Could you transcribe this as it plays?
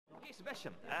Okay,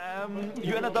 Sebastian,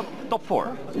 you ended up top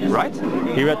 4, right?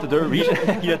 Here at the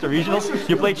here at the regionals,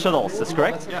 you played Shaddolls, that's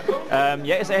correct? Yeah.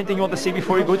 Yeah. Is there anything you want to say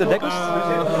before you go to deck list?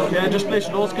 Yeah, just play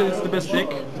Shaddoll because it's the best deck.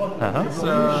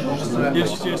 You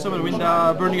see someone win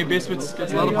Burning Abyss, which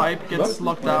gets a lot of hype, gets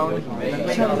locked down.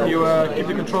 You keep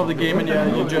the control of the game and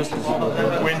you just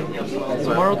win.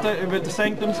 So Moral with the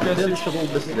Sanctums, because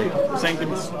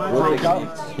Sanctums broke.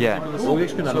 Yeah. So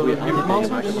give it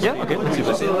monsters. Yeah, okay, let's see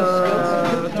this.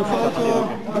 To photo. Good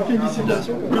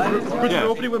for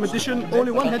opening with Magician,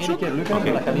 only one headshot.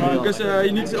 Because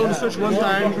you need to only search one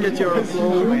time, get your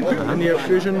flow and your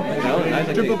fusion.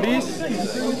 Triple beast,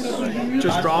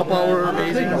 just draw power,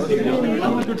 amazing.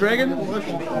 Good dragon,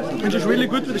 which is really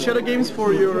good with the shadow games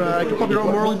for your to pop your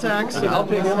own moral attacks.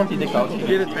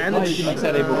 Get advantage.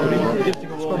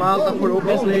 Spam Alta for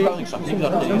open play.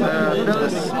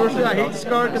 Personally, I hate this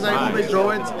card because I always draw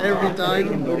it every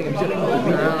time.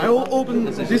 I will open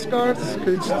this card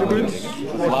because it's too good. It's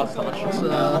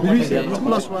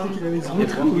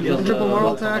 +1. Triple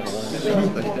moral attacks.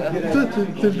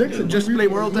 Just play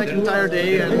moral attack the entire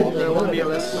day and won't be a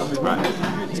less.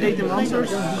 It's 18 monsters.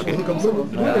 Spells.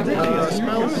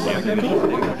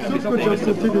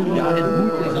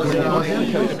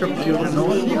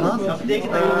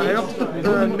 I opted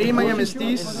to main my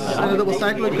MSTs and a double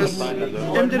cycle because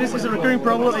emptiness is a recurring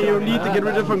problem and you need to get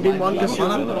rid of it from game 1 because you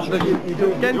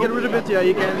can't get rid of it,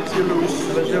 you can't, you lose.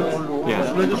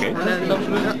 Yeah, okay. And then,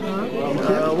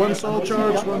 one soul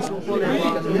charge, one soul poly,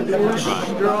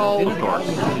 draw.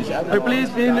 I play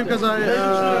it mainly because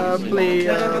I play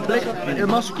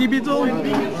Master Key Beetle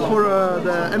for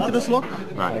the emptiness lock.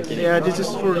 Right. Yeah, this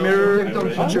is for mirror,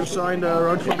 which you saw in the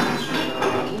round front.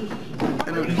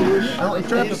 And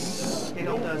traps.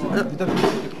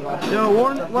 Yeah,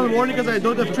 one warning because I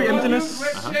don't have 3 emptiness.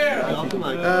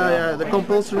 Yeah, the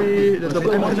compulsory, the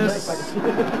double emptiness,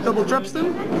 double traps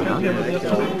them.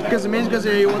 Because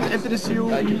you want to emptiness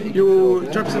you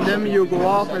traps in them, you go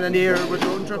off, and then they are with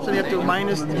your own traps, and you have to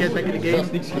minus to get back in the game.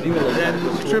 And then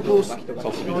triples,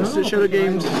 the shadow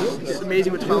games, it's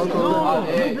amazing with Falco.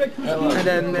 And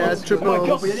then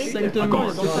triple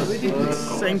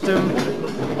Sanctum.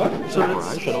 So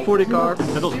that's 40 cards.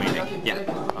 That was amazing. Yeah.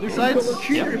 Besides,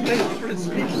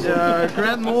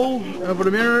 Grand Mole for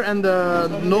the mirror and the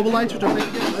Noble Lights which are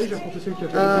played. 2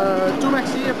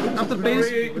 maxi after plays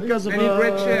because of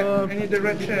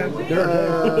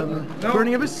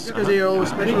Burning Abyss because they are always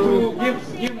special.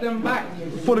 Give them back.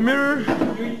 For the mirror,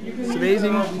 it's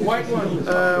amazing.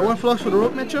 1 flush for the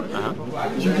Rogue matchup.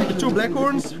 2 black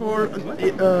horns for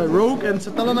Rogue and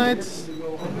Satellites.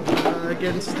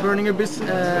 Against Burning Abyss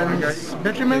and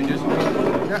Batteryman.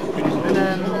 Yeah. And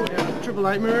then triple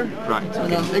nightmare. Right.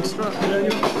 And then extra.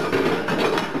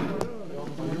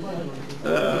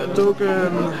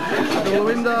 Token, double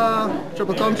window,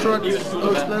 triple construct,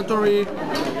 explanatory,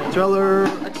 Dweller,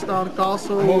 Extant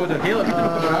Castle,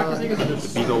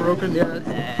 broken, yeah.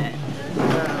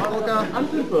 Polka,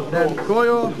 then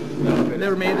Goyo,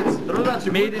 never made it.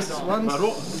 Made it once,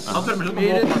 made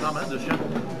it,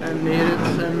 and made it.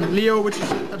 And Leo, which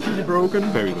is absolutely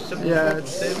broken. Very good. Yeah,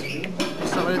 it's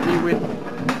stability win.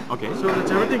 Okay. So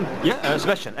that's everything. Yeah,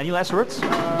 Sebastian, any last words?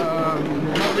 Not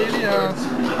really.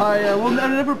 I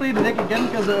never play the deck again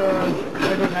because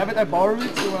I don't have it. I borrowed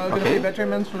it, so I'm gonna play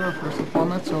Batteryman for the first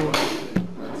format. So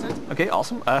that's it. Okay,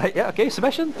 awesome. Yeah, okay,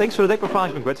 Sebastian, thanks for the deck profile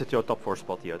and congrats at your top 4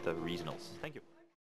 spot here at the regionals. Thank you.